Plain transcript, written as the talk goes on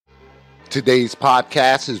Today's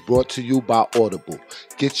podcast is brought to you by Audible.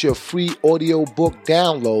 Get your free audiobook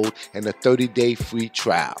download and a 30-day free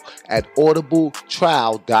trial at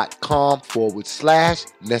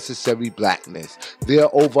audibletrial.com/necessary blackness. There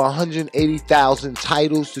are over 180,000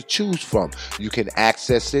 titles to choose from. You can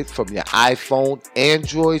access it from your iPhone,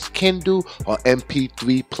 Android, Kindle, or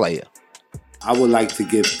MP3 player. I would like to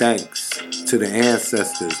give thanks to the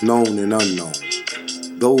ancestors, known and unknown,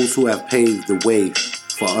 those who have paved the way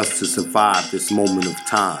for us to survive this moment of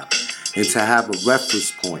time and to have a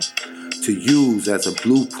reference point to use as a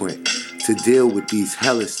blueprint to deal with these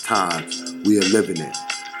hellish times we are living in.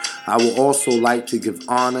 I would also like to give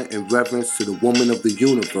honor and reverence to the woman of the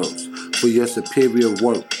universe for your superior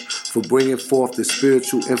work, for bringing forth the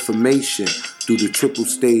spiritual information through the triple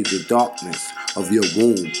stage of darkness of your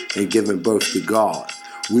womb and giving birth to God.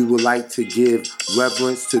 We would like to give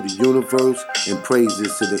reverence to the universe and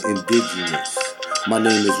praises to the indigenous. My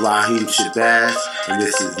name is Raheem Shabazz, and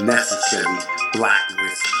this is Necessary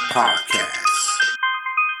Blackness Podcast.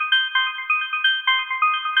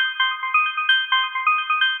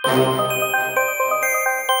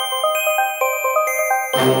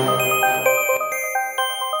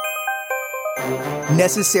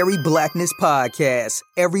 Necessary Blackness Podcast,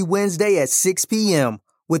 every Wednesday at 6 p.m.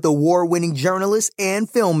 with award-winning journalist and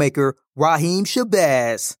filmmaker Raheem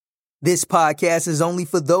Shabazz. This podcast is only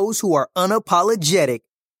for those who are unapologetic,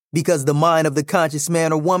 because the mind of the conscious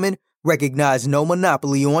man or woman recognizes no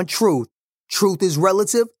monopoly on truth. Truth is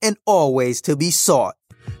relative and always to be sought.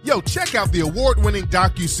 Yo, check out the award-winning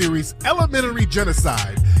docuseries Elementary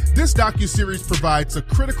Genocide. This docuseries provides a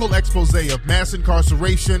critical expose of mass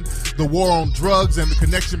incarceration, the war on drugs, and the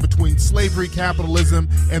connection between slavery, capitalism,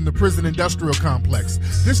 and the prison industrial complex.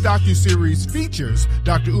 This docuseries features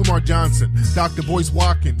Dr. Umar Johnson, Dr. Boyce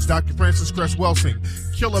Watkins, Dr. Francis Cress Welsing,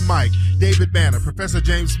 Killer Mike, David Banner, Professor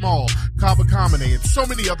James Small, Kaba Kamene, and so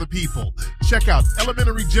many other people. Check out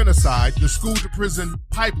Elementary Genocide, the School to Prison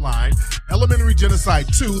Pipeline, Elementary Genocide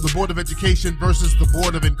 2, the Board of Education versus the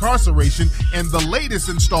Board of Incarceration, and the latest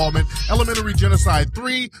installment, Elementary Genocide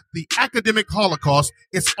 3, the Academic Holocaust.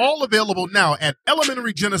 It's all available now at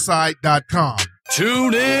elementarygenocide.com.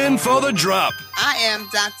 Tune in for the drop. I am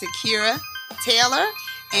Dr. Kira Taylor,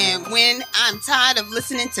 and when I'm tired of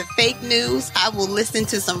listening to fake news, I will listen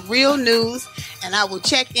to some real news, and I will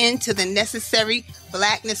check into the Necessary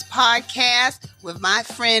Blackness Podcast with my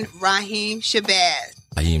friend Raheem Shabazz.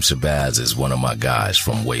 Raheem Shabazz is one of my guys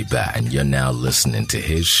from way back, and you're now listening to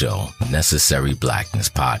his show, Necessary Blackness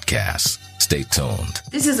Podcast. Stay tuned.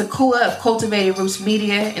 This is Akua of Cultivated Roots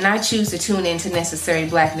Media, and I choose to tune in to Necessary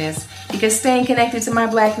Blackness because staying connected to my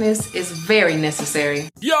blackness is very necessary.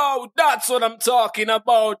 Yo, that's what I'm talking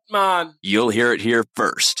about, man. You'll hear it here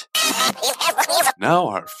first. Now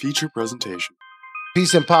our feature presentation.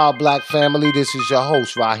 Peace and power, Black family. This is your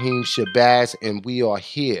host, Raheem Shabazz, and we are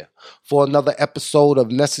here for another episode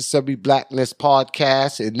of Necessary Blackness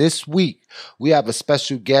Podcast. And this week, we have a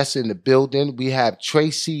special guest in the building. We have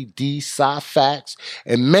Tracy D. Syphax,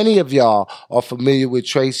 and many of y'all are familiar with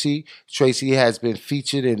Tracy. Tracy has been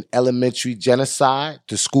featured in Elementary Genocide,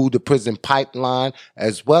 the School to Prison Pipeline,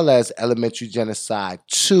 as well as Elementary Genocide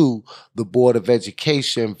 2, the Board of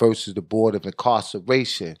Education versus the Board of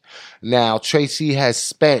Incarceration. Now, Tracy has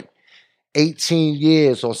spent 18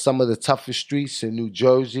 years on some of the toughest streets in New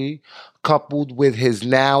Jersey, coupled with his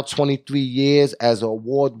now 23 years as an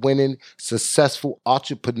award-winning, successful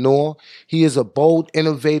entrepreneur. He is a bold,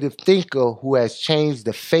 innovative thinker who has changed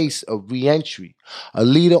the face of reentry, a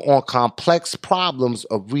leader on complex problems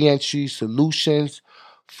of reentry solutions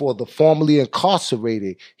for the formerly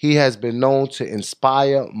incarcerated. He has been known to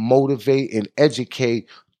inspire, motivate, and educate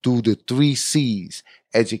through the 3 C's: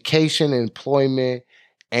 education, employment,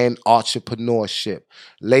 and entrepreneurship.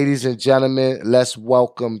 Ladies and gentlemen, let's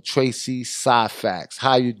welcome Tracy Syphax.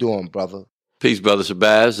 How you doing, brother? Peace, Brother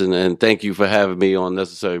Shabazz, and thank you for having me on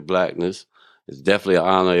Necessary Blackness. It's definitely an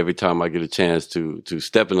honor every time I get a chance to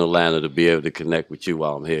step in Atlanta to be able to connect with you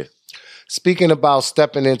while I'm here. Speaking about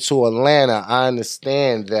stepping into Atlanta, I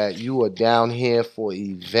understand that you are down here for an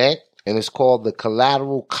event, and it's called The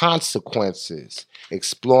Collateral Consequences,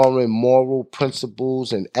 exploring moral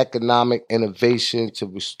principles and economic innovation to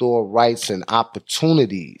restore rights and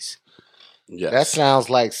opportunities. Yes. That sounds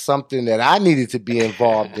like something that I needed to be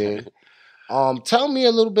involved in. Tell me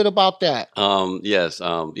a little bit about that. Yes.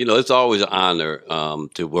 It's always an honor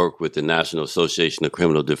to work with the National Association of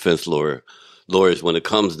Criminal Defense Lawyers when it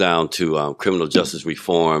comes down to criminal justice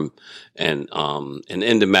reform and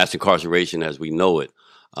end the mass incarceration as we know it.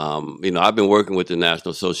 I've been working with the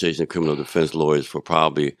National Association of Criminal Defense Lawyers for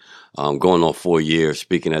probably going on 4 years,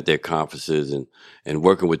 speaking at their conferences and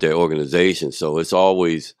working with their organization. So it's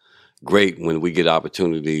always great when we get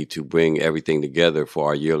opportunity to bring everything together for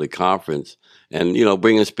our yearly conference. And,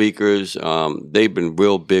 bringing speakers, they've been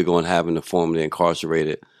real big on having the formerly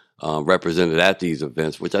incarcerated represented at these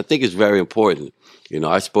events, which I think is very important.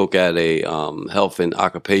 I spoke at a health and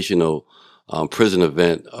occupational prison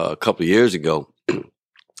event a couple of years ago,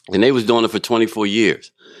 and they was doing it for 24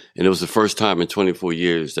 years. And it was the first time in 24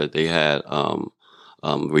 years that they had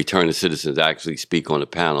returning citizens actually speak on the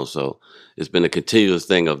panel. So it's been a continuous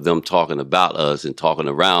thing of them talking about us and talking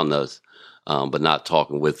around us, but not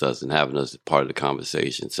talking with us and having us as part of the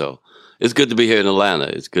conversation. So it's good to be here in Atlanta.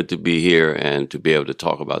 It's good to be here and to be able to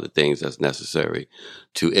talk about the things that's necessary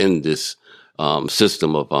to end this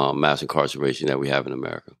system of mass incarceration that we have in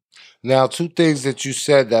America. Now, two things that you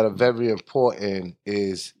said that are very important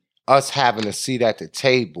is us having a seat at the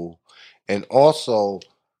table, and also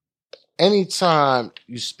anytime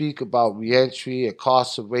you speak about reentry,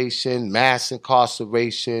 incarceration, mass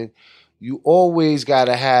incarceration, you always got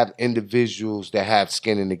to have individuals that have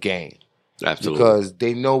skin in the game. Absolutely. Because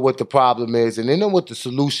they know what the problem is and they know what the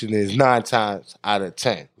solution is 9 times out of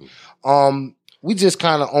 10. We just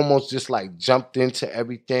kind of almost just like jumped into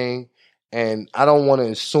everything. And I don't want to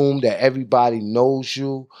assume that everybody knows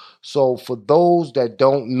you. So for those that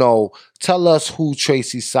don't know, tell us who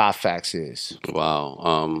Tracy Syphax is.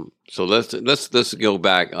 Wow. So let's go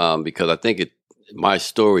back because I think my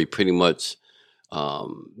story pretty much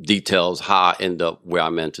details how I end up where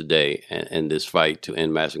I'm at today in this fight to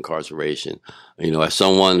end mass incarceration. As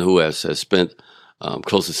someone who has spent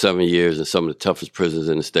close to 7 years in some of the toughest prisons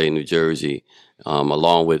in the state of New Jersey,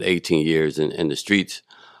 along with 18 years in the streets,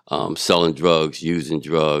 selling drugs, using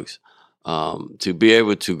drugs, to be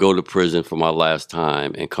able to go to prison for my last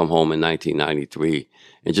time and come home in 1993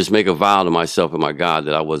 and just make a vow to myself and my God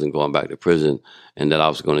that I wasn't going back to prison and that I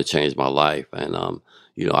was going to change my life. And,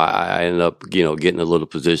 I ended up, getting a little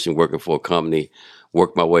position working for a company,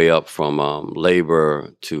 worked my way up from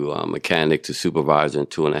labor to mechanic to supervisor in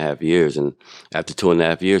 2.5 years. And after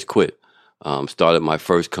 2.5 years, quit. Started my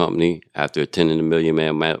first company after attending the Million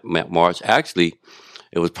Man March. Actually,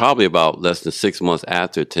 it was probably about less than 6 months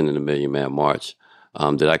after attending the Million Man March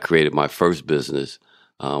that I created my first business.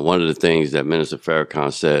 One of the things that Minister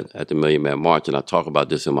Farrakhan said at the Million Man March, and I talk about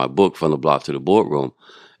this in my book, From the Block to the Boardroom,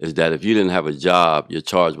 is that if you didn't have a job, your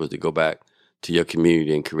charge was to go back to your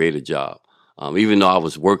community and create a job. Even though I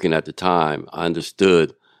was working at the time, I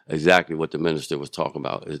understood exactly what the minister was talking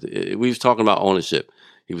about. We was talking about ownership.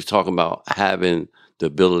 He was talking about having the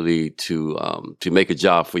ability to make a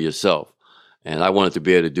job for yourself. And I wanted to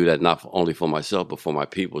be able to do that not only for myself, but for my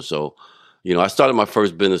people. So, I started my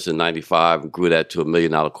first business in 95 and grew that to $1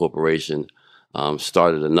 million corporation.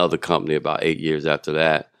 Started another company about 8 years after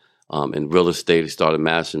that. In real estate, I started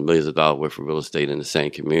amassing millions of dollars worth of real estate in the same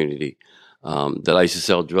community that I used to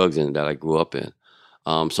sell drugs in, that I grew up in.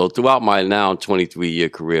 So throughout my now 23-year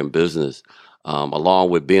career in business, along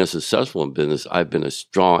with being successful in business, I've been a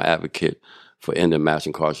strong advocate for ending mass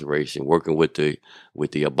incarceration, working with the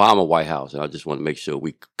Obama White House. And I just want to make sure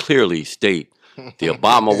we clearly state the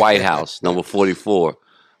Obama White House, number 44,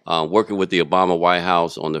 working with the Obama White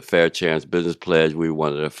House on the Fair Chance Business Pledge. We were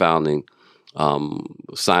one of the founding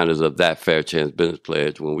signers of that Fair Chance Business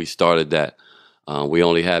Pledge. When we started that, we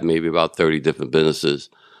only had maybe about 30 different businesses.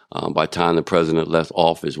 By the time the president left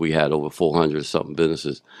office, we had over 400-something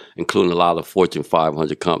businesses, including a lot of Fortune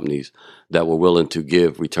 500 companies that were willing to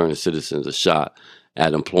give returning citizens a shot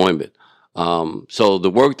at employment. So the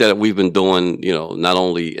work that we've been doing, not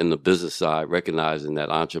only in the business side, recognizing that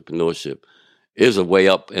entrepreneurship is a way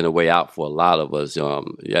up and a way out for a lot of us.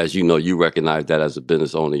 As you know, you recognize that as a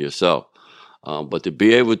business owner yourself. But to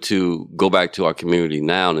be able to go back to our community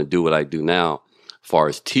now and do what I do now, as far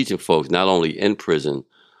as teaching folks, not only in prison,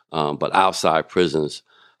 but outside prisons,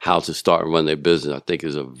 how to start and run their business, I think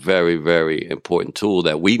is a very, very important tool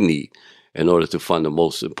that we need in order to fund the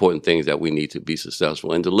most important things that we need to be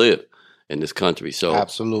successful and to live in this country. So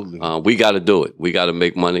absolutely, we got to do it. We got to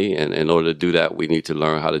make money. And in order to do that, we need to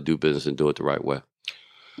learn how to do business and do it the right way.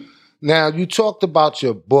 Now, you talked about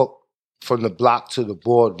your book, From the Block to the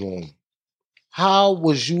Boardroom. How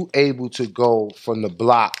was you able to go from the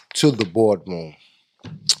block to the boardroom?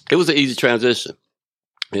 It was an easy transition.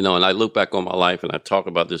 And I look back on my life, and I talk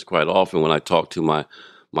about this quite often when I talk to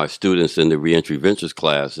my students in the Reentry Ventures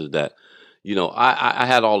class, is that, I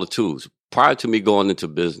had all the tools. Prior to me going into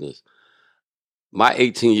business, my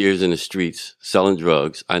 18 years in the streets selling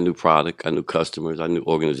drugs, I knew product, I knew customers, I knew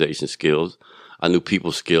organization skills. I knew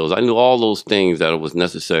people skills. I knew all those things that was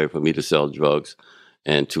necessary for me to sell drugs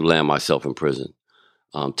and to land myself in prison.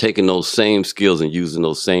 Taking those same skills and using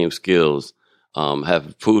those same skills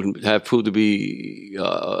have proved to be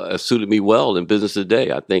have suited me well in business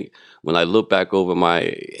today. I think when I look back over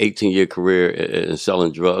my 18-year career in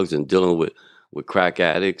selling drugs and dealing with crack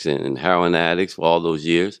addicts and heroin addicts for all those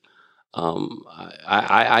years,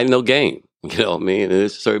 I know game. You know what I mean? And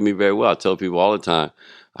it's served me very well. I tell people all the time,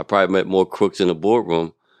 I probably met more crooks in the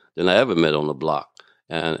boardroom than I ever met on the block.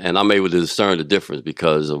 And I'm able to discern the difference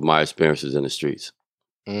because of my experiences in the streets.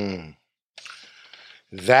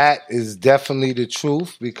 That is definitely the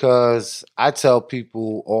truth, because I tell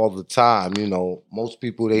people all the time, most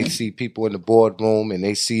people, they see people in the boardroom and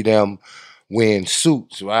they see them wearing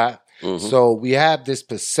suits, right? Mm-hmm. So we have this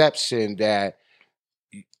perception that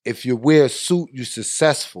if you wear a suit, you're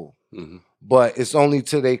successful. Mm-hmm. But it's only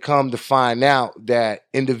till they come to find out that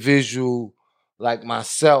individual like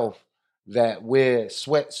myself that wear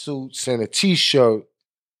sweatsuits and a T-shirt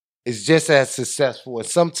is just as successful. And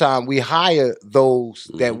sometimes we hire those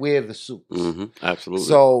that wear the suits. Mm-hmm. Absolutely.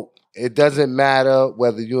 So it doesn't matter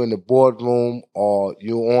whether you're in the boardroom or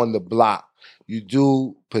you're on the block. You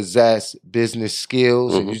do possess business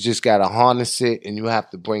skills, and you just got to harness it, and you have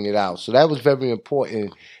to bring it out. So that was very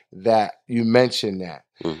important that you mentioned that.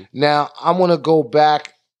 Mm-hmm. Now, I want to go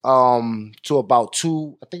back to about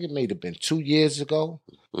I think it may have been 2 years ago.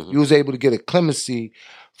 Mm-hmm. You was able to get a clemency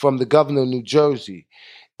from the governor of New Jersey.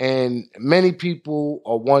 And many people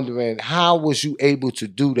are wondering, how was you able to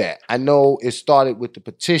do that? I know it started with the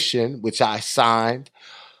petition, which I signed,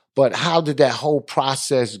 but how did that whole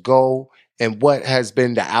process go, and what has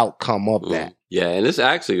been the outcome of that? Yeah, and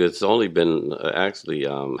it's only been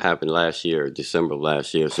happened last year, December of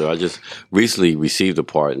last year. So I just recently received a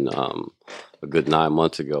pardon a good 9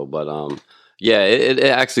 months ago. But it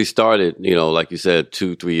actually started, like you said,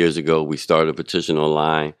 2-3 years ago. We started a petition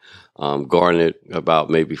online. Garnered about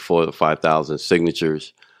maybe 4,000 to 5,000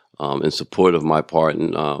 signatures in support of my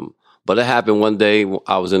pardon. But it happened one day.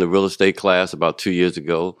 I was in a real estate class about 2 years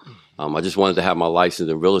ago. I just wanted to have my license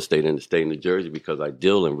in real estate in the state of New Jersey because I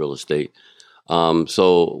deal in real estate.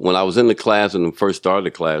 So when I was in the class and first started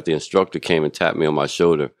the class, the instructor came and tapped me on my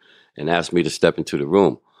shoulder and asked me to step into the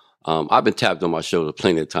room. I've been tapped on my shoulder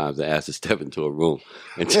plenty of times and asked to step into a room.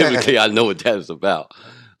 And typically I know what that is about.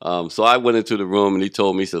 So I went into the room and he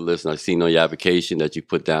told me, he said, listen, I seen on your application that you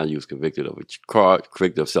put down you was convicted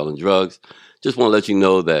of selling drugs. Just want to let you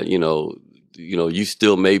know that, you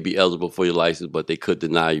still may be eligible for your license, but they could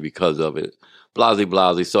deny you because of it. Blasey,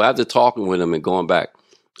 blasey. So after talking with him and going back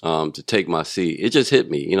to take my seat, it just hit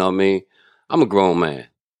me. You know what I mean? I'm a grown man.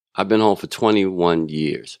 I've been home for 21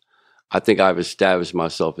 years. I think I've established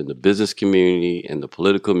myself in the business community and the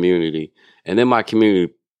political community and in my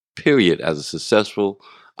community, period, as a successful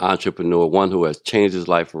entrepreneur, one who has changed his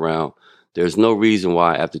life around. There's no reason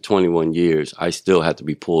why after 21 years, I still have to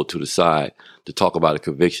be pulled to the side to talk about a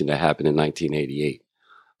conviction that happened in 1988.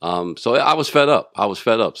 So I was fed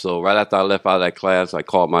up. So right after I left out of that class, I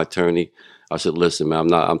called my attorney. I said, listen,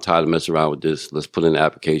 man, I'm tired of messing around with this. Let's put in an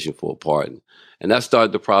application for a pardon. And that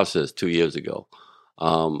started the process 2 years ago.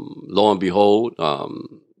 Lo and behold,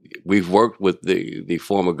 we've worked with the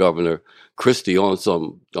former governor, Christie, on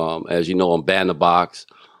some, as you know, on ban the box,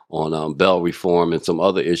 on bail reform and some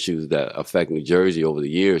other issues that affect New Jersey over the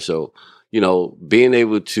years. So, being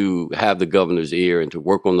able to have the governor's ear and to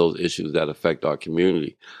work on those issues that affect our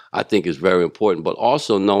community, I think is very important. But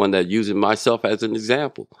also knowing that, using myself as an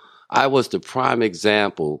example, I was the prime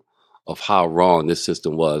example of how wrong this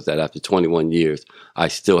system was, that after 21 years, I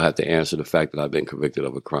still have to answer the fact that I've been convicted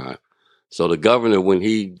of a crime. So the governor, when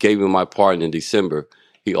he gave me my pardon in December,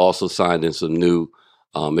 he also signed in some new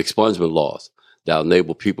expungement laws that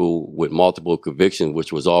enable people with multiple convictions,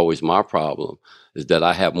 which was always my problem, is that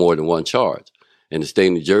I have more than one charge. In the state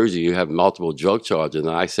of New Jersey, you have multiple drug charges, and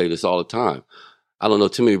I say this all the time. I don't know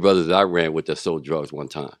too many brothers that I ran with that sold drugs one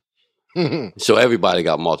time. So everybody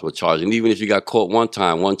got multiple charges. And even if you got caught one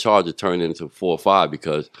time, one charge would turn into 4 or 5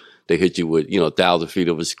 because they hit you with, 1,000 feet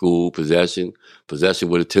of a school, possession with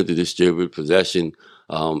intent to distribute, possession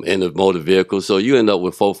in a motor vehicle. So you end up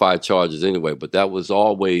with 4 or 5 charges anyway. But that was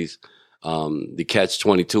always the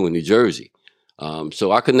catch-22 in New Jersey.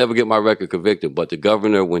 So I could never get my record convicted. But the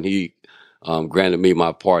governor, when he granted me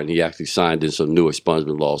my pardon, he actually signed in some new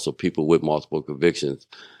expungement laws so people with multiple convictions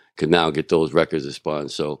could now get those records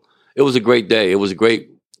expunged. So it was a great day. It was a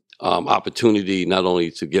great opportunity not only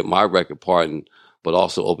to get my record pardoned, but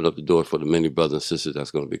also open up the door for the many brothers and sisters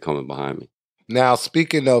that's going to be coming behind me. Now,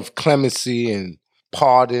 speaking of clemency and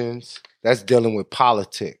pardons, that's dealing with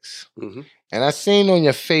politics. Mm-hmm. And I seen on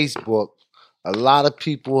your Facebook a lot of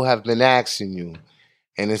people have been asking you,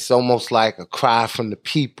 and it's almost like a cry from the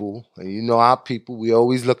people. And you know our people, we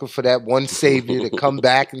always looking for that one savior to come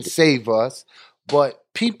back and save us. But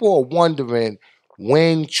people are wondering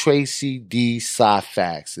when Tracy D.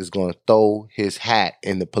 Syphax is going to throw his hat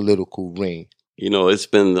in the political ring. You know, it's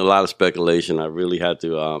been a lot of speculation. I really had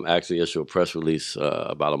to actually issue a press release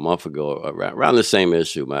about a month ago around the same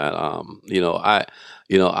issue, man. I'm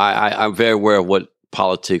very aware of what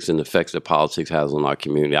politics and the effects that politics has on our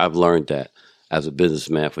community. I've learned that as a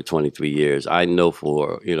businessman for 23 years. I know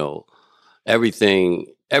for, everything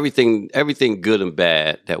good and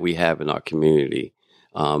bad that we have in our community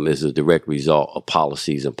is a direct result of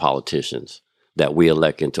policies and politicians that we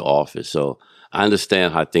elect into office. So I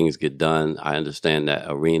understand how things get done. I understand that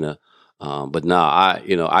arena. But now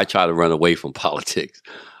I try to run away from politics.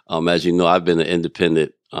 As you know, I've been an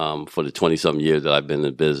independent for the 20-something years that I've been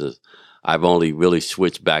in business. I've only really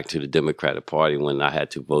switched back to the Democratic Party when I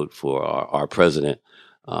had to vote for our president,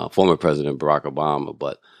 former President Barack Obama.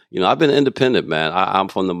 But, I've been independent, man. I'm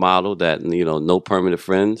from the model that, no permanent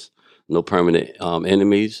friends, no permanent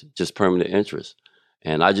enemies, just permanent interests.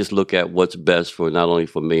 And I just look at what's best for not only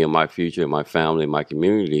for me and my future and my family and my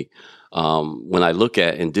community when I look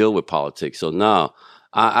at and deal with politics. So now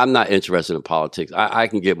I'm not interested in politics. I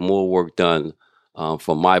can get more work done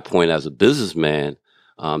from my point as a businessman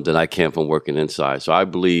than I can from working inside. So I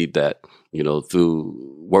believe that,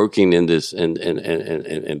 through working in this and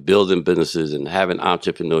building businesses and having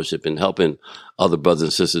entrepreneurship and helping other brothers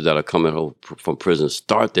and sisters that are coming home from prison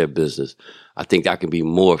start their business, I think I can be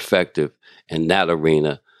more effective in that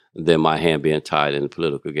arena than my hand being tied in the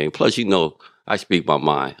political game. Plus, I speak my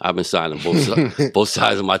mind. I've been signing both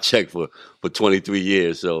sides of my check for 23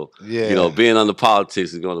 years. So, being under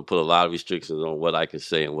politics is going to put a lot of restrictions on what I can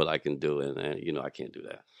say and what I can do. And I can't do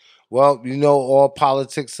that. Well, all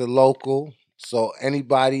politics are local. So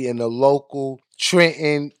anybody in the local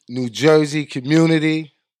Trenton, New Jersey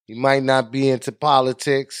community, he might not be into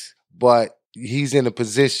politics, but he's in a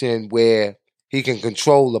position where he can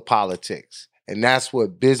control the politics. And that's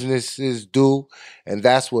what businesses do. And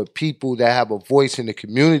that's what people that have a voice in the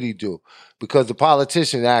community do. Because the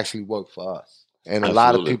politicians actually work for us. And a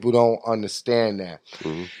lot of people don't understand that.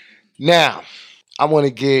 Mm-hmm. Now, I want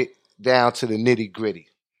to get down to the nitty gritty.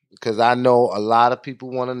 Because I know a lot of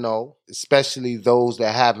people want to know, especially those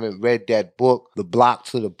that haven't read that book, The Block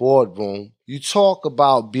to the Boardroom. You talk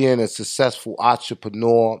about being a successful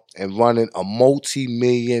entrepreneur and running a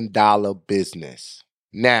multi-million-dollar business.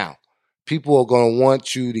 Now, people are going to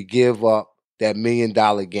want you to give up that $1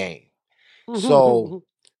 million gain. So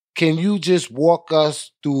can you just walk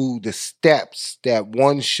us through the steps that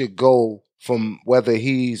one should go from whether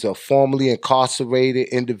he's a formerly incarcerated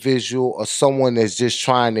individual or someone that's just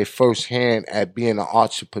trying their first hand at being an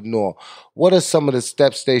entrepreneur? What are some of the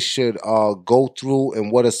steps they should go through,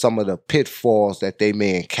 and what are some of the pitfalls that they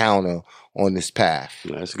may encounter on this path?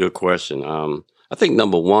 That's a good question. I think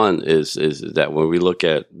number one is that when we look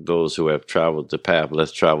at those who have traveled the path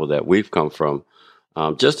less traveled that we've come from,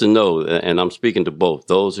 just to know, and I'm speaking to both,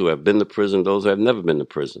 those who have been to prison, those who have never been to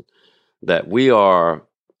prison, that we are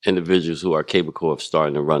individuals who are capable of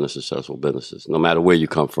starting and running successful businesses, no matter where you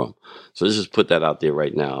come from. So let's just put that out there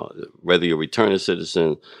right now. Whether you're a returning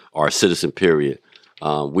citizen or a citizen, period,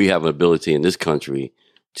 we have an ability in this country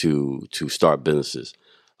to start businesses.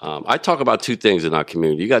 I talk about two things in our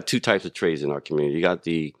community. You got two types of trades in our community. You got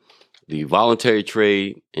the voluntary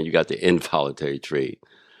trade and you got the involuntary trade.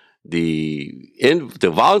 The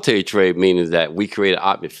voluntary trade means that we create an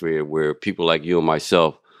atmosphere where people like you and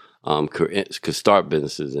myself could start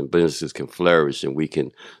businesses, and businesses can flourish, and we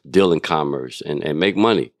can deal in commerce and make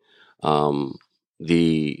money.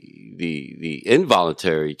 The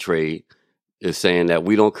involuntary trade is saying that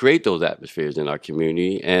we don't create those atmospheres in our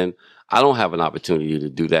community, and I don't have an opportunity to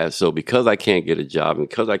do that. So because I can't get a job and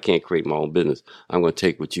because I can't create my own business, I'm going to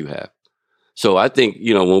take what you have. So I think,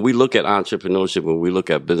 when we look at entrepreneurship, when we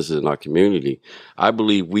look at businesses in our community, I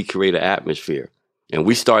believe we create an atmosphere, and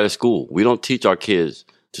we start at school. We don't teach our kids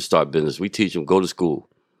to start business. We teach them, go to school,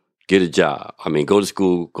 get a job. Go to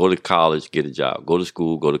school, go to college, get a job. Go to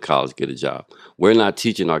school, go to college, get a job. We're not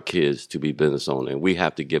teaching our kids to be business owners, and we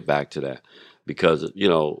have to get back to that. Because,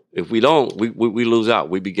 if we don't, we lose out.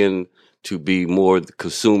 We begin to be more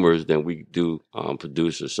consumers than we do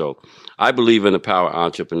producers. So I believe in the power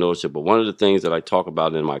of entrepreneurship. But one of the things that I talk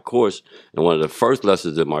about in my course, and one of the first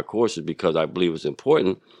lessons in my course is because I believe it's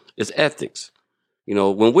important, is ethics.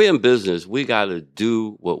 When we're in business, we got to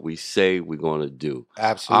do what we say we're going to do.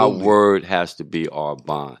 Absolutely. Our word has to be our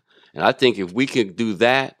bond. And I think if we can do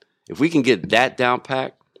that, if we can get that down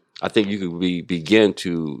packed, I think you could begin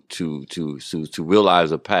to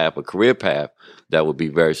realize a career path that would be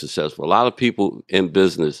very successful. A lot of people in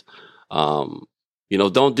business, don't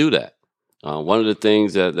do that. One of the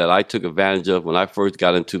things that I took advantage of when I first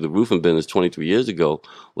got into the roofing business 23 years ago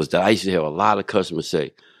was that I used to have a lot of customers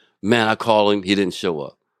say, man, I called him, he didn't show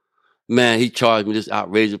up. Man, he charged me this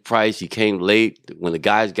outrageous price. He came late. When the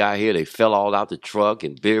guys got here, they fell all out the truck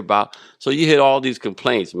and beer bottle. So you hear all these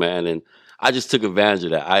complaints, man. And I just took advantage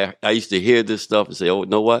of that. I used to hear this stuff and say, oh, you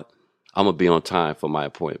know what? I'm going to be on time for my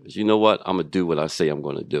appointments. You know what? I'm going to do what I say I'm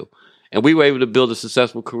going to do. And we were able to build a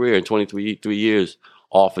successful career in 23 years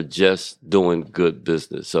off of just doing good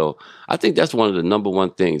business. So I think that's one of the number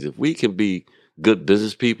one things. If we can be good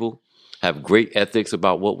business people, have great ethics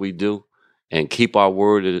about what we do, and keep our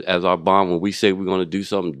word as our bond. When we say we're going to do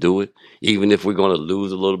something, do it. Even if we're going to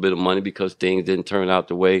lose a little bit of money because things didn't turn out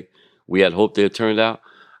the way we had hoped they had turned out,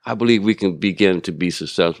 I believe we can begin to be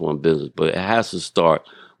successful in business. But it has to start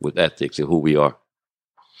with ethics and who we are.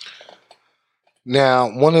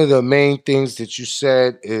 Now, one of the main things that you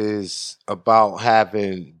said is about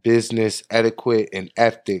having business etiquette and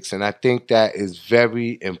ethics. And I think that is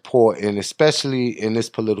very important, especially in this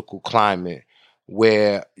political climate,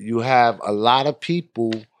 where you have a lot of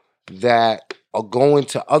people that are going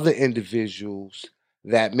to other individuals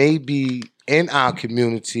that may be in our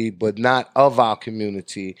community but not of our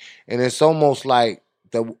community, and it's almost like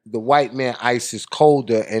the white man ice is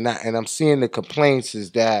colder. And I'm seeing the complaints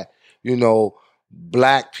is that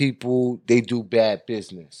black people, they do bad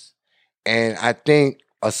business, and I think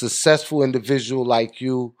a successful individual like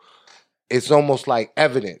you, it's almost like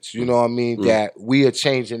evidence, that we are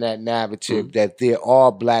changing that narrative, that there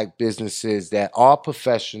are black businesses that are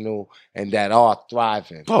professional and that are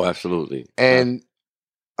thriving. Oh, absolutely. And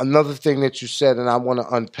another thing that you said, and I want to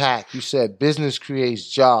unpack, you said business creates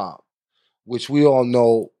job, which we all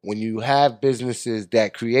know when you have businesses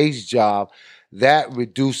that creates job, that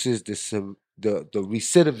reduces the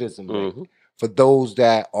recidivism rate for those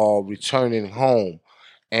that are returning home.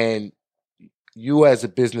 And you as a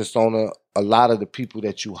business owner, a lot of the people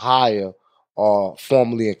that you hire are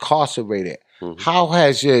formerly incarcerated. How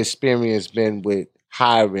has your experience been with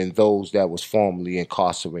hiring those that was formerly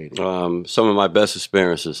incarcerated? Some of my best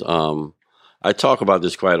experiences. I talk about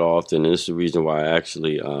this quite often, and this is the reason why I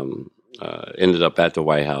actually ended up at the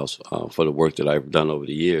White House for the work that I've done over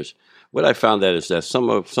the years. What I found out is that some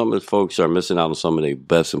of the folks are missing out on some of their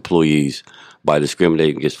best employees by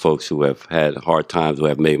discriminating against folks who have had hard times, who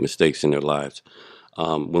have made mistakes in their lives.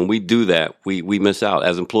 When we do that, we miss out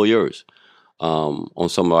as employers on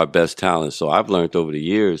some of our best talent. So I've learned over the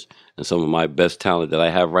years, and some of my best talent that I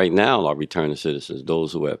have right now are returning citizens,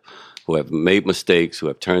 those who have made mistakes, who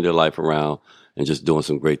have turned their life around, and just doing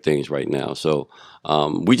some great things right now. So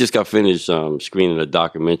we just got finished screening a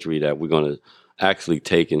documentary that we're going to actually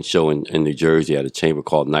take and show in New Jersey at a chamber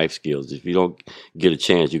called Knife Skills. If you don't get a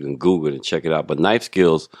chance, you can Google it and check it out. But Knife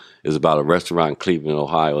Skills is about a restaurant in Cleveland,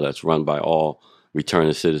 Ohio that's run by all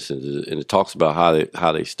returning citizens. And it talks about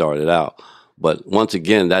how they started out. But once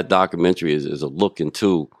again, that documentary is a look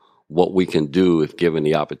into what we can do if given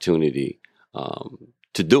the opportunity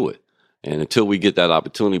to do it. And until we get that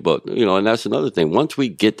opportunity, and that's another thing. Once we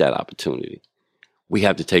get that opportunity, we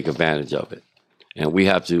have to take advantage of it. And we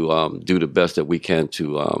have to do the best that we can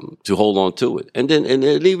to hold on to it. And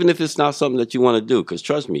even if it's not something that you want to do, because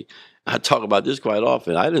trust me, I talk about this quite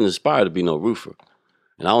often. I didn't aspire to be no roofer.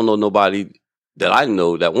 And I don't know nobody that I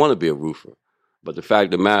know that want to be a roofer. But the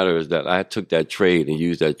fact of the matter is that I took that trade and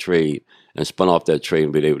used that trade and spun off that trade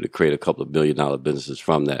and been able to create a couple of $1 billion businesses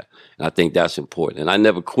from that. And I think that's important. And I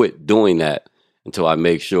never quit doing that until I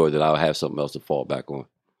make sure that I'll have something else to fall back on.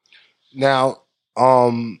 Now,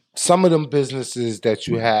 some of them businesses that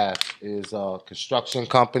you have is a construction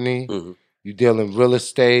company. You deal in real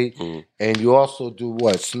estate, and you also do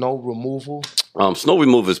what? Snow removal? Snow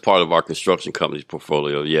removal is part of our construction company's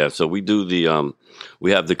portfolio. Yeah, so we do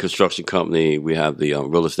we have the construction company, we have the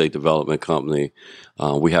real estate development company,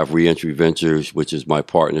 we have Reentry Ventures, which is my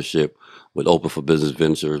partnership with Open for Business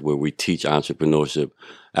Ventures, where we teach entrepreneurship.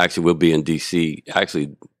 Actually, we'll be in D.C.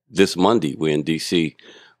 Actually, this Monday, we're in D.C.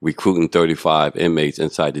 recruiting 35 inmates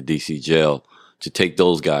inside the D.C. jail to take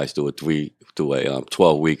those guys through a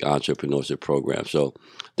 12-week entrepreneurship program. So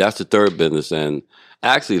that's the third business. And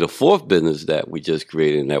actually, the fourth business that we just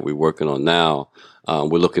created and that we're working on now,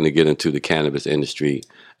 we're looking to get into the cannabis industry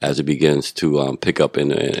as it begins to pick up in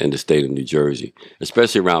the state of New Jersey,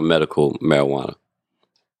 especially around medical marijuana.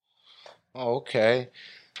 Oh, okay.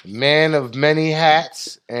 Man of many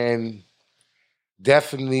hats and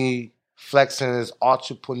definitely flexing his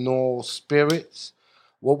entrepreneurial spirits.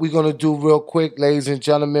 What we're going to do real quick, ladies and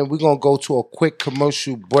gentlemen, we're going to go to a quick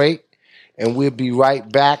commercial break, and we'll be right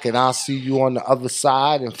back, and I'll see you on the other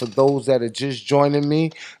side. And for those that are just joining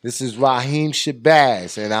me, this is Raheem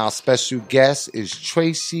Shabazz, and our special guest is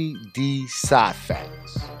Tracy D. Syphax.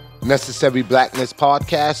 Necessary Blackness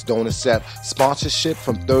Podcast don't accept sponsorship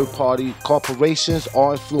from third-party corporations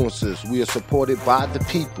or influencers. We are supported by the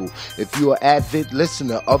people. If you are an avid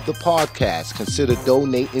listener of the podcast, consider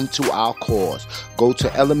donating to our cause. Go to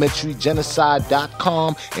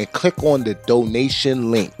elementarygenocide.com and click on the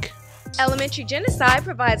donation link. Elementary Genocide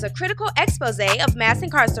provides a critical expose of mass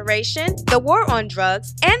incarceration, the war on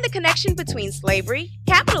drugs, and the connection between slavery,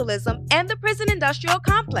 capitalism, and the prison industrial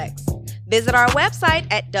complex. Visit our website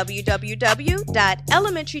at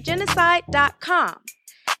www.elementarygenocide.com.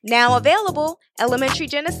 Now available, Elementary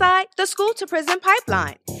Genocide, the School to Prison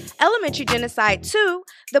Pipeline. Elementary Genocide 2,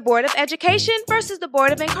 the Board of Education versus the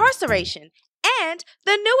Board of Incarceration. And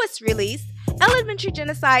the newest release, Elementary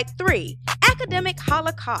Genocide 3, Academic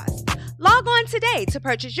Holocaust. Log on today to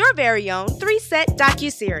purchase your very own 3-set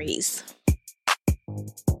docuseries.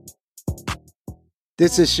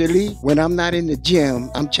 This is Shali. When I'm not in the gym,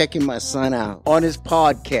 I'm checking my son out on his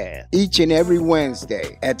podcast each and every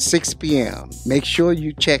Wednesday at 6 p.m. Make sure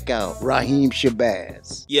you check out Raheem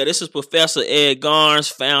Shabazz. Yeah, this is Professor Ed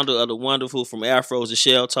Garnes, founder of the wonderful From Afros to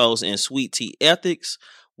Shell Toes and Sweet Tea Ethics.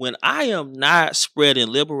 When I am not spreading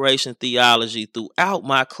liberation theology throughout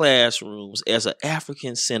my classrooms as an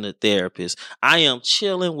African-centered therapist, I am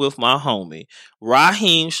chilling with my homie,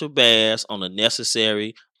 Raheem Shabazz, on the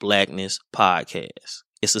Necessary Blackness Podcast.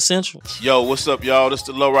 It's essential. Yo, what's up, y'all? This is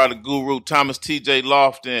the Lowrider Guru, Thomas T.J.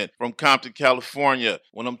 Lofton from Compton, California.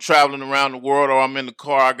 When I'm traveling around the world or I'm in the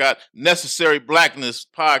car, I got Necessary Blackness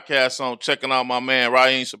Podcast on, checking out my man,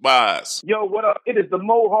 Raheem Shabazz. Yo, what up? It is the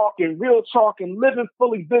Mohawk and Real Talk and Living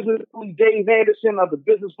Fully Business Fully Dave Anderson of the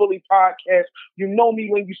Business Fully Podcast. You know me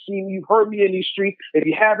when you see me. You've heard me in these streets. If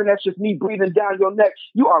you haven't, that's just me breathing down your neck.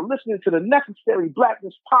 You are listening to the Necessary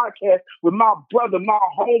Blackness Podcast with my brother, my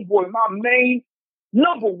homeboy, my main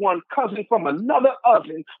number one cousin from another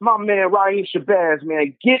oven, my man Raheem Shabazz,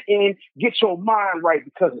 man. Get in, get your mind right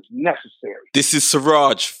because it's necessary. This is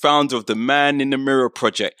Siraj, founder of the Man in the Mirror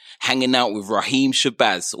Project, hanging out with Raheem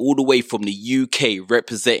Shabazz all the way from the UK,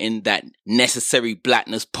 representing that Necessary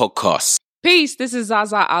Blackness podcast. Peace, this is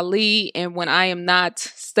Zaza Ali, and when I am not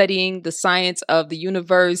studying the science of the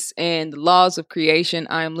universe and the laws of creation,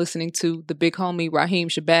 I am listening to the big homie Raheem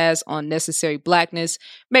Shabazz on Necessary Blackness.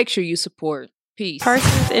 Make sure you support. Peace.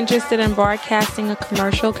 Persons interested in broadcasting a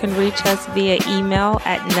commercial can reach us via email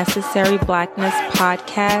at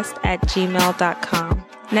necessaryblacknesspodcast@gmail.com.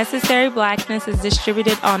 Necessary Blackness is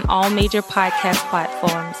distributed on all major podcast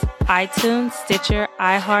platforms: iTunes, Stitcher,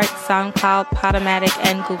 iHeart, SoundCloud, Podomatic,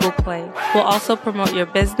 and Google Play. We'll also promote your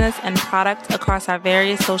business and product across our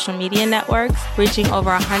various social media networks, reaching over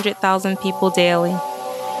 100,000 people daily.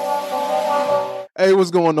 Hey,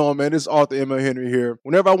 what's going on, man? This is Arthur M. Henry here.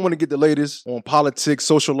 Whenever I want to get the latest on politics,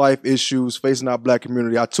 social life issues facing our black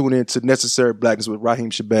community, I tune in to Necessary Blackness with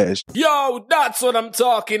Raheem Shabazz. Yo, that's what I'm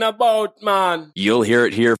talking about, man. You'll hear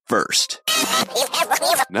it here first.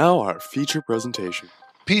 Now our feature presentation.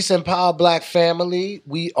 Peace and power, black family.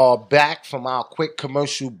 We are back from our quick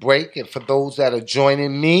commercial break. And for those that are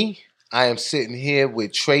joining me, I am sitting here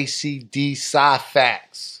with Tracy D.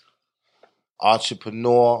 Syphax,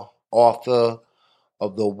 entrepreneur, author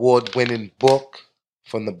of the award-winning book,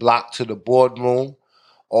 From the Block to the Boardroom,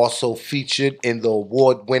 also featured in the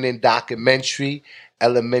award-winning documentary,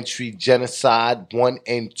 Elementary Genocide 1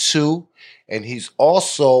 and 2, and he's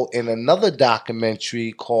also in another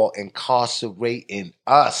documentary called Incarcerating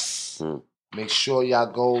Us. Make sure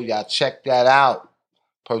y'all check that out.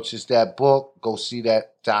 Purchase that book, go see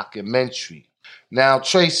that documentary. Now,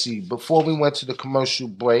 Tracy, before we went to the commercial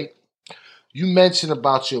break, you mentioned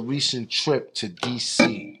about your recent trip to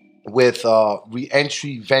D.C. with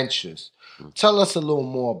Reentry Ventures. Tell us a little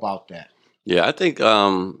more about that. Yeah, I think,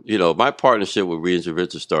 my partnership with Reentry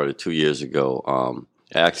Ventures started 2 years ago.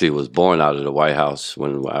 Actually, it was born out of the White House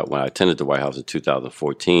when I attended the White House in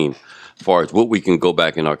 2014, as far as what we can go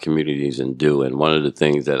back in our communities and do. And one of the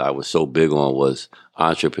things that I was so big on was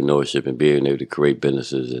entrepreneurship and being able to create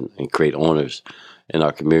businesses and create owners in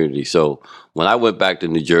our community. So when I went back to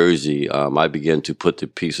New Jersey, I began to put the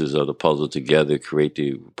pieces of the puzzle together, create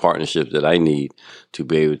the partnerships that I need to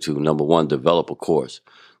be able to, number one, develop an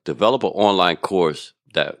online course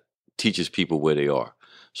that teaches people where they are.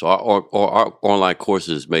 So our online course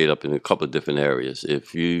is made up in a couple of different areas.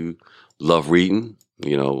 If you love reading,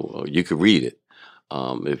 you could read it.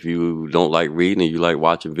 If you don't like reading and you like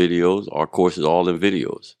watching videos, our course is all in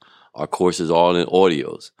videos. Our course is all in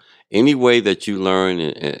audios. Any way that you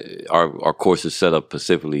learn, our course is set up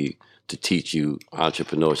specifically to teach you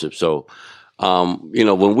entrepreneurship. So,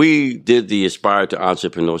 when we did the Aspire to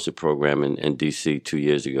Entrepreneurship program in DC 2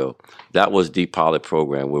 years ago, that was the pilot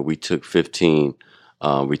program where we took 15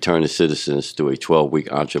 returning citizens through a 12-week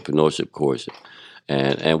entrepreneurship course.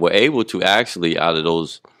 And we're able to actually, out of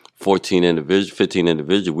those 15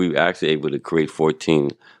 individuals, we were actually able to create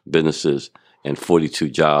 14 businesses and 42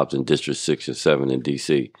 jobs in District 6 and 7 in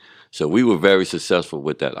DC. So we were very successful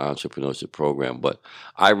with that entrepreneurship program. But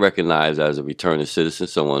I recognize as a returning citizen,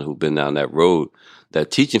 someone who's been down that road, that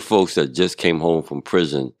teaching folks that just came home from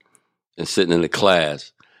prison and sitting in the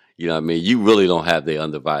class, you know what I mean, you really don't have their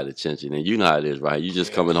undivided attention. And you know how it is, right? You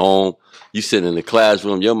just coming home, you sitting in the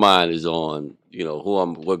classroom, your mind is on,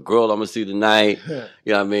 what girl I'm going to see tonight.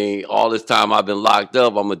 You know what I mean? All this time I've been locked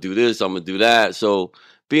up, I'm going to do this, I'm going to do that. So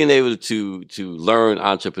being able to learn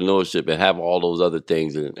entrepreneurship and have all those other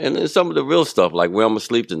things and some of the real stuff, like where I'm going to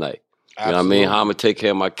sleep tonight. Absolutely. You know what I mean? How I'm going to take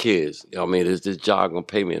care of my kids. You know what I mean? Is this job going to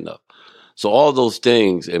pay me enough? So all those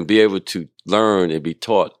things and be able to learn and be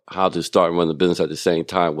taught how to start and run the business at the same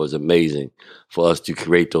time was amazing for us to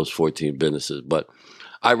create those 14 businesses. But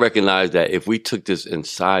I recognize that if we took this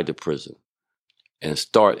inside the prison and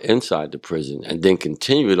start inside the prison and then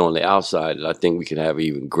continue it on the outside, I think we can have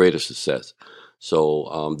even greater success.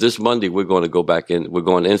 So this Monday, we're going to go back in. We're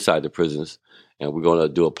going inside the prisons, and we're going to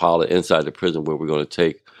do a pilot inside the prison where we're going to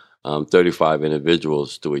take 35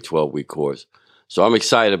 individuals through a 12-week course. So I'm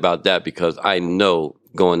excited about that because I know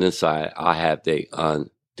going inside, I have their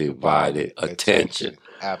undivided attention.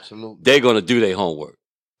 Absolutely. They're going to do their homework.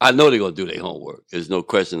 I know they're going to do their homework. There's no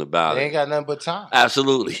question about it. They ain't got nothing but time.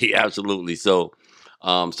 Absolutely. Absolutely. So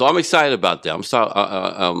I'm excited about that.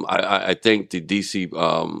 I think the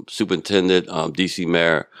DC superintendent, DC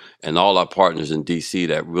mayor, and all our partners in DC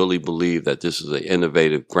that really believe that this is an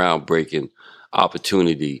innovative, groundbreaking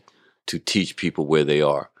opportunity to teach people where they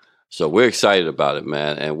are. So we're excited about it,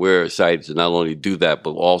 man. And we're excited to not only do that,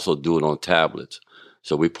 but also do it on tablets.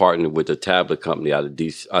 So we partnered with a tablet company out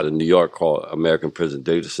of New York called American Prison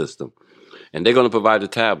Data System. And they're going to provide the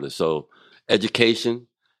tablets. So education,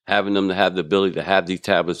 having them to have the ability to have these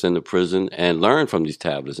tablets in the prison and learn from these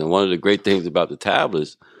tablets. And one of the great things about the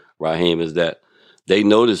tablets, Raheem, is that they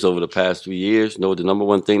noticed over the past 3 years, the number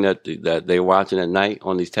one thing that they're watching at night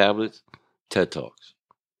on these tablets? TED Talks.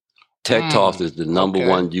 TED Talks is the number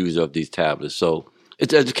one user of these tablets. So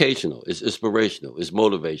it's educational, it's inspirational, it's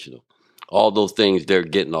motivational. All those things they're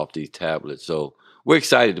getting off these tablets. So we're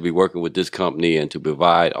excited to be working with this company and to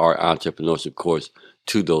provide our entrepreneurship course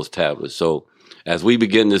to those tablets. So as we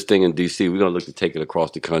begin this thing in DC, we're going to look to take it across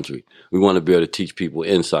the country. We want to be able to teach people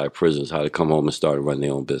inside prisons how to come home and start and run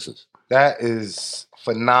their own business. That is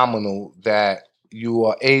phenomenal that you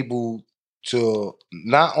are able to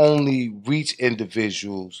not only reach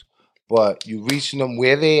individuals, but you reaching them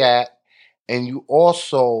where they at, and you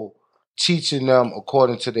also teaching them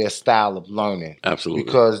according to their style of learning. Absolutely.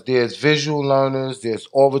 Because there's visual learners, there's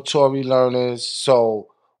auditory learners, so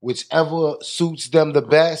whichever suits them the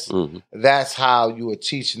best, that's how you are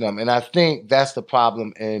teaching them. And I think that's the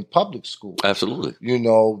problem in public school. Absolutely.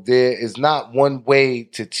 There is not one way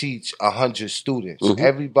to teach 100 students.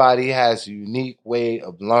 Everybody has a unique way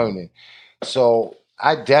of learning. So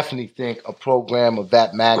I definitely think a program of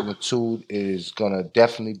that magnitude is going to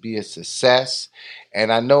definitely be a success.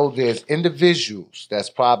 And I know there's individuals that's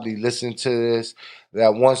probably listening to this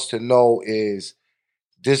that wants to know, is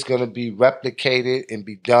this going to be replicated and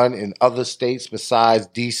be done in other states besides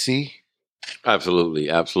DC? Absolutely.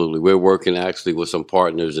 Absolutely. We're working actually with some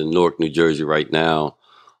partners in Newark, New Jersey right now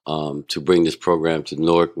to bring this program to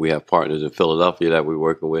Newark. We have partners in Philadelphia that we're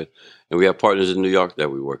working with, and we have partners in New York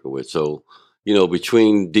that we're working with. So,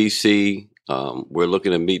 between DC, we're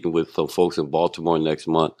looking at meeting with some folks in Baltimore next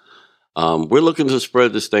month. We're looking to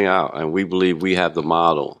spread this thing out, and we believe we have the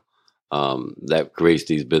model that creates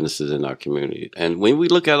these businesses in our community. And when we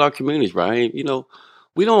look at our communities, right, we don't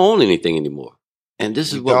own anything anymore. And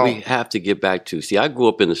this is what we have to get back to. See, I grew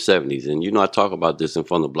up in the 70s, and I talk about this in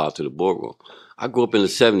front of the block to the boardroom. I grew up in the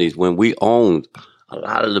 70s when we owned a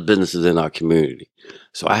lot of the businesses in our community.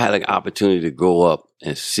 So I had an opportunity to grow up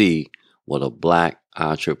and see what a black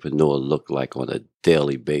entrepreneur looked like on a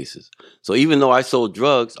daily basis. So even though I sold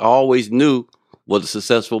drugs, I always knew what a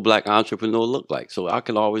successful black entrepreneur looked like. So I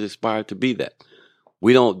can always aspire to be that.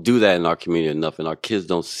 We don't do that in our community enough, and our kids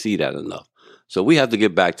don't see that enough. So we have to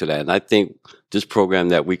get back to that. And I think this program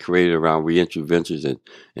that we created around Reentry Ventures and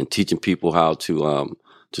teaching people how to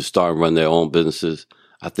start and run their own businesses,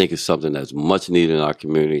 I think it's something that's much needed in our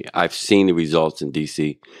community. I've seen the results in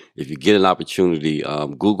D.C. If you get an opportunity,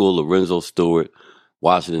 Google Lorenzo Stewart,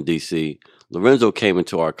 Washington, D.C. Lorenzo came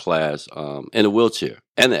into our class in a wheelchair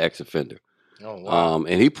and an ex-offender. Oh, wow.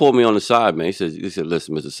 And he pulled me on the side, man. He said,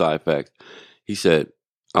 listen, Mr. Syphax, he said,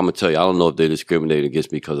 I'm going to tell you, I don't know if they discriminate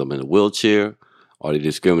against me because I'm in a wheelchair or they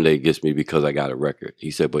discriminate against me because I got a record.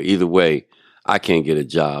 He said, but either way, I can't get a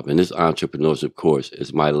job. And this entrepreneurship course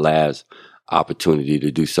is my last opportunity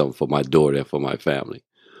to do something for my daughter and for my family.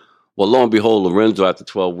 Well, lo and behold, Lorenzo, after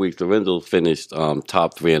 12 weeks, Lorenzo finished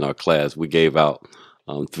top 3 in our class. We gave out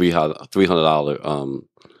 $300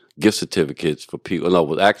 gift certificates for people. No, it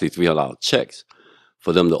was actually $300 checks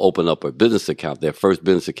for them to open up a business account, their first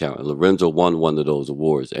business account. And Lorenzo won one of those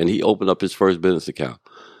awards, and he opened up his first business account.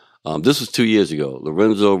 This was 2 years ago.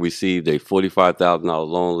 Lorenzo received a $45,000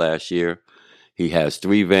 loan last year. He has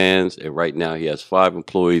 3 vans, and right now he has 5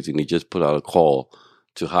 employees, and he just put out a call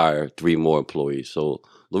to hire 3 more employees. So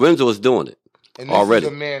Lorenzo is doing it already.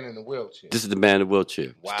 This is the man in the wheelchair. This is the man in the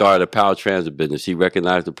wheelchair. Wow. Started a power transit business. He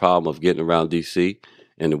recognized the problem of getting around D.C.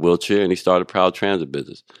 in the wheelchair, and he started a power transit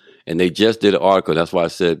business. And they just did an article. That's why I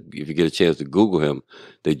said if you get a chance to Google him,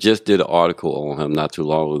 they just did an article on him not too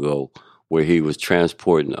long ago where he was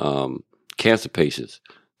transporting cancer patients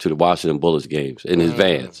to the Washington Bullets games in his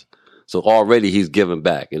vans. So already he's giving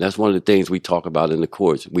back. And that's one of the things we talk about in the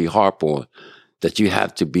course. We harp on that you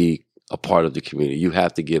have to be a part of the community. You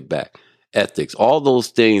have to give back. Ethics, all those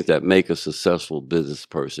things that make a successful business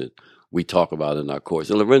person, we talk about in our course.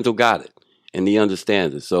 And Lorenzo got it, and he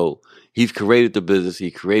understands it. So he's created the business,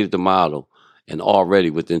 he created the model, and already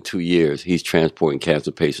within 2 years, he's transporting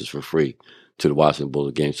cancer patients for free to the Washington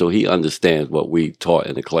Bullets game. So he understands what we taught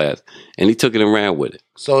in the class, and he took it and ran with it.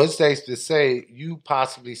 So it's safe to say you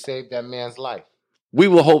possibly saved that man's life. We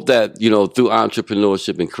will hope that, through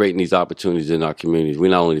entrepreneurship and creating these opportunities in our communities,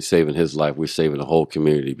 we're not only saving his life, we're saving the whole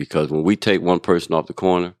community. Because when we take one person off the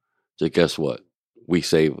corner, so guess what? We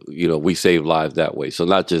save lives that way. So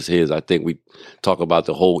not just his. I think we talk about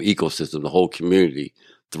the whole ecosystem, the whole community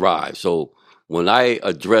thrives. So when I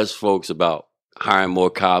address folks about hiring more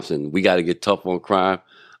cops and we got to get tough on crime,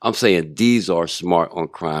 I'm saying these are smart on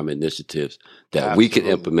crime initiatives that we can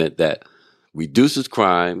implement that reduces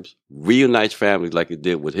crimes, reunites families like it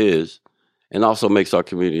did with his, and also makes our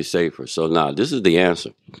community safer. So now this is the answer.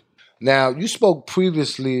 Now, you spoke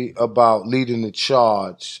previously about leading the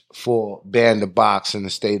charge for Ban the Box in the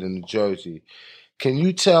state of New Jersey. Can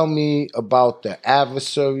you tell me about the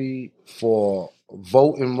adversary for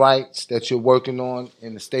voting rights that you're working on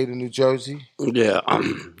in the state of New Jersey? Yeah.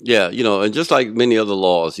 And just like many other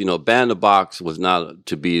laws, Ban the Box was not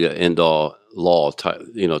to be the end-all law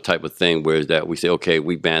type of thing, whereas that we say, okay,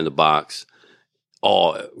 we ban the box,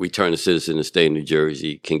 all return citizens in the state of New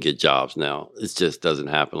Jersey can get jobs now. It just doesn't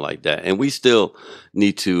happen like that. And we still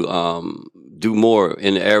need to do more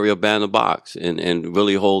in the area of ban the box and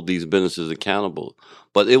really hold these businesses accountable.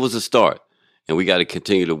 But it was a start, and we got to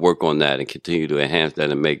continue to work on that and continue to enhance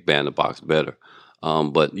that and make ban the box better.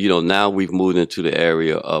 But now we've moved into the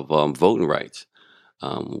area of voting rights.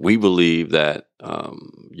 We believe that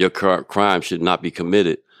your crime should not be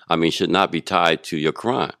should not be tied to your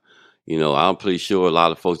crime. I'm pretty sure a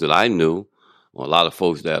lot of folks that I knew, or a lot of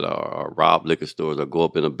folks that are rob liquor stores or go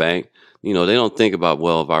up in a bank, they don't think about,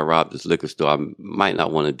 well, if I rob this liquor store, I might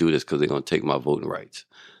not want to do this because they're going to take my voting rights.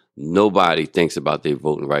 Nobody thinks about their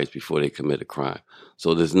voting rights before they commit a crime.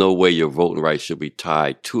 So there's no way your voting rights should be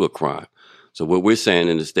tied to a crime. So what we're saying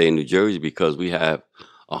in the state of New Jersey, because we have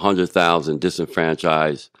 100,000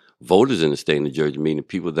 disenfranchised voters in the state of New Jersey, meaning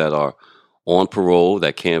people that are on parole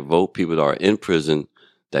that can't vote, people that are in prison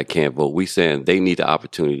that can't vote. We saying they need the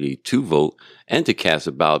opportunity to vote and to cast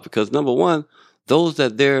a ballot because, number one, those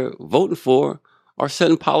that they're voting for are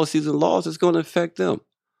setting policies and laws that's going to affect them.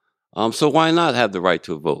 So why not have the right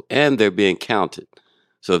to vote? And they're being counted.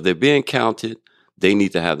 So if they're being counted, they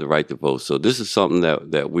need to have the right to vote. So this is something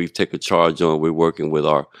that we've taken charge on. We're working with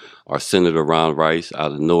our Senator Ron Rice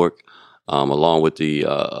out of Newark, along with the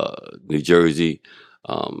New Jersey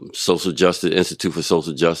Social Justice Institute for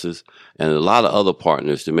Social Justice, and a lot of other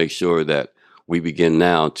partners to make sure that we begin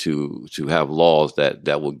now to have laws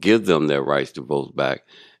that will give them their rights to vote back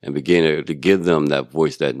and begin to give them that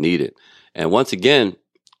voice that needed. And once again,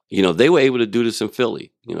 they were able to do this in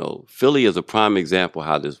Philly. Philly is a prime example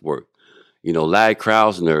how this worked. Larry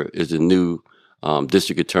Krasner is the new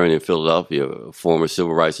district attorney in Philadelphia, a former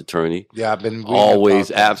civil rights attorney. Yeah, I've been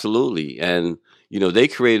always absolutely. And they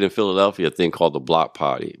created in Philadelphia a thing called the Block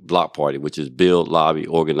Party, which is build, lobby,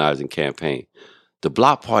 organize, and campaign. The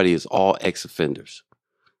Block Party is all ex-offenders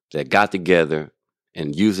that got together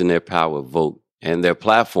and using their power of vote and their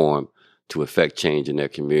platform to affect change in their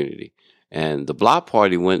community. And the Block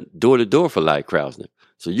Party went door to door for Larry Krasner.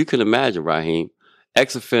 So you can imagine, Raheem,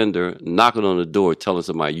 ex-offender knocking on the door telling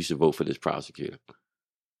somebody you should vote for this prosecutor.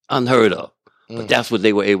 Unheard of. But that's what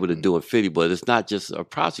they were able to do in Philly. But it's not just a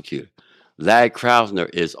prosecutor. Larry Krasner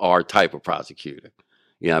is our type of prosecutor.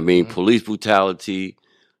 You know what I mean? Police brutality,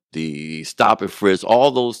 the stop and frisk,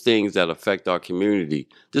 all those things that affect our community.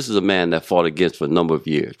 This is a man that fought against for a number of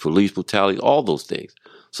years. Police brutality, all those things.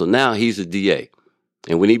 So now he's a DA.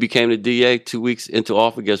 And when he became the DA 2 weeks into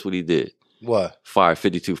office, guess what he did? What? Fired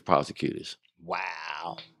 52 prosecutors.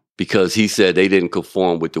 Wow. Because he said they didn't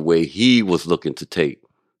conform with the way he was looking to take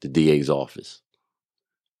the DA's office.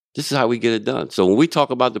 This is how we get it done. So when we talk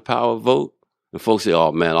about the power of vote, and folks say,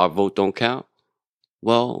 oh man, our vote don't count.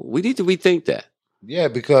 Well, we need to rethink that. Yeah,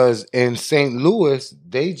 because in St. Louis,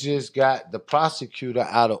 they just got the prosecutor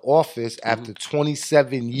out of office after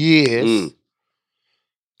 27 years.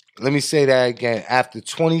 Let me say that again. After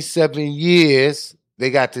 27 years, they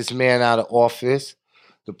got this man out of office,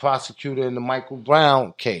 the prosecutor in the Michael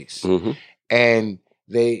Brown case. And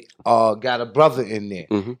they got a brother in there.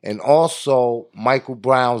 And also, Michael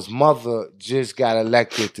Brown's mother just got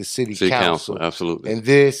elected to city council. Absolutely. And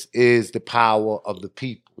this is the power of the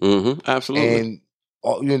people. Absolutely. And,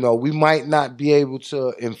 you know, we might not be able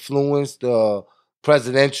to influence the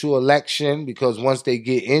presidential election because once they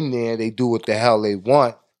get in there, they do what the hell they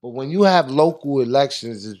want. But when you have local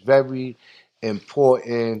elections, it's very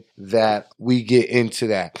important that we get into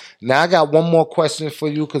that. Now, I got one more question for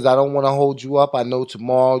you because I don't want to hold you up. I know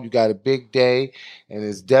tomorrow you got a big day and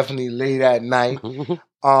it's definitely late at night.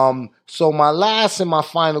 So my last and my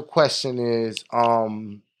final question is,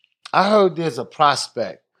 I heard there's a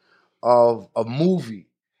prospect of a movie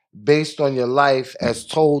based on your life as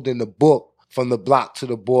told in the book, From the Block to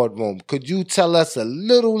the Boardroom. Could you tell us a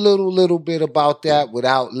little bit about that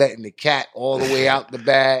without letting the cat all the way out the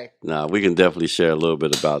bag? Nah, we can definitely share a little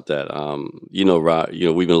bit about that. You know,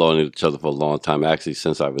 we've been knowing each other for a long time, actually,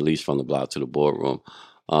 since I released From the Block to the Boardroom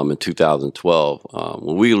in 2012.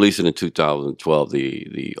 When we released it in 2012,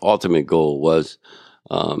 the ultimate goal was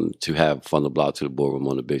to have From the Block to the Boardroom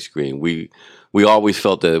on the big screen. We always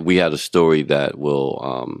felt that we had a story that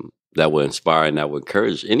will inspire and that will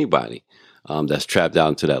encourage anybody that's trapped out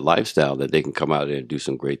into that lifestyle, that they can come out there and do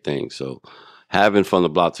some great things. So having From the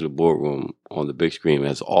Block to the Boardroom on the big screen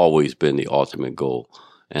has always been the ultimate goal.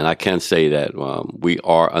 And I can say that we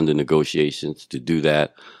are under negotiations to do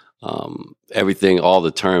that. Everything, all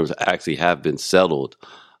the terms actually have been settled.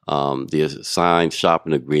 The signed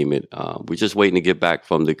shopping agreement, we're just waiting to get back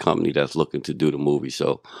from the company that's looking to do the movie.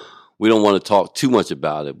 So we don't want to talk too much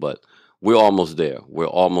about it, but we're almost there. We're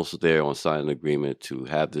almost there on signing an agreement to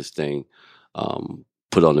have this thing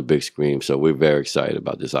put on the big screen. So we're very excited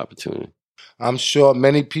about this opportunity. I'm sure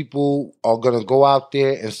many people are going to go out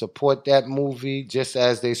there and support that movie just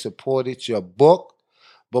as they supported your book.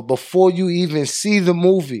 But before you even see the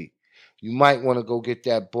movie, you might want to go get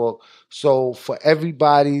that book. So for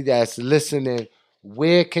everybody that's listening,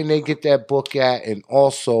 where can they get that book at? And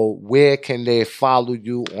also, where can they follow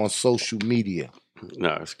you on social media?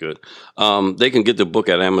 No, it's good. They can get the book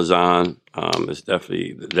at Amazon. It's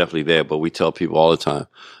definitely there. But we tell people all the time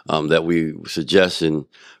that we suggest and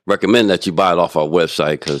recommend that you buy it off our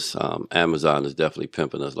website because Amazon is definitely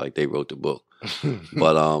pimping us like they wrote the book.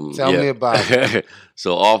 But tell me about it.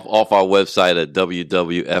 So off our website at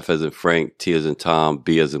WWF as in Frank, T as in Tom,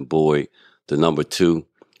 B as in boy, the number 2,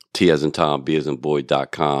 T as in Tom, B as in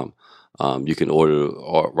boy.com. You can order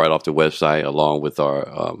right off the website along with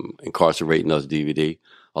our Incarcerating Us DVD,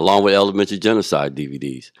 along with Elementary Genocide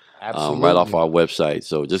DVDs, right off our website.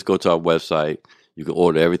 So just go to our website. You can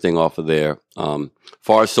order everything off of there. As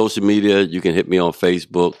far as social media, you can hit me on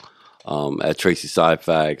Facebook at Tracy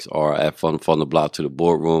Syfax or at From the Block to the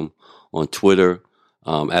Boardroom, on Twitter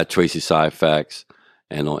at Tracy Syfax,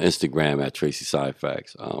 and on Instagram at Tracy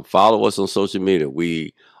Syfax. Follow us on social media.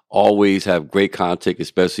 We always have great content,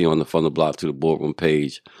 especially on the From the Block to the Boardroom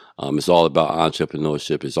page. It's all about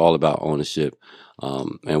entrepreneurship. It's all about ownership.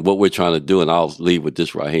 And what we're trying to do, and I'll leave with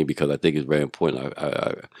this, Raheem, because I think it's very important.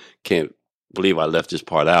 I can't believe I left this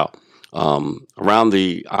part out. Around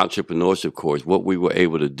the entrepreneurship course, what we were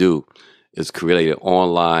able to do is create an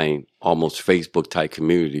online, almost Facebook-type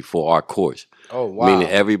community for our course. Oh, wow. Meaning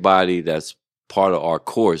everybody that's part of our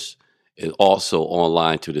course is also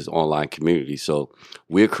online to this online community. So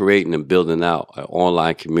we're creating and building out an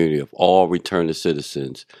online community of all returning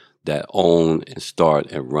citizens that own and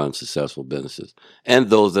start and run successful businesses, and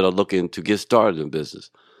those that are looking to get started in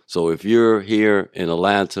business. So if you're here in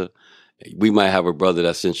Atlanta We might have a brother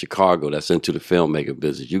that's in Chicago that's into the filmmaker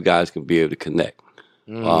business. You guys can be able to connect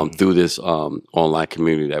through this online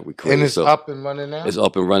community that we create. And it's up and running now? It's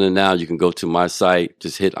up and running now. You can go to my site,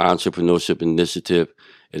 just hit Entrepreneurship Initiative.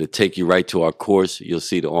 It'll take you right to our course. You'll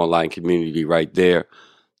see the online community right there.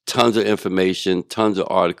 Tons of information, tons of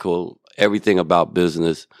articles, everything about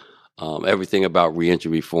business, everything about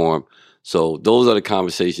reentry reform. So those are the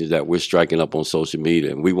conversations that we're striking up on social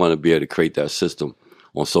media. And we want to be able to create that system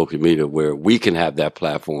on social media where we can have that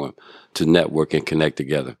platform to network and connect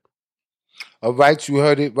together. All right, you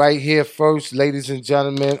heard it right here first, ladies and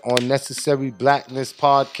gentlemen, on Necessary Blackness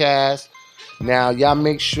Podcast. Now, y'all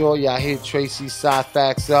make sure y'all hit Tracy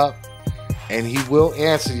Syfax up, and he will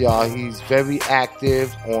answer y'all. He's very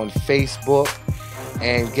active on Facebook.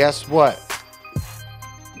 And guess what?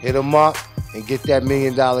 Hit him up and get that $1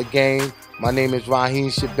 million game. My name is Raheem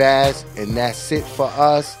Shabazz, and that's it for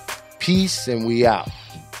us. Peace, and we out.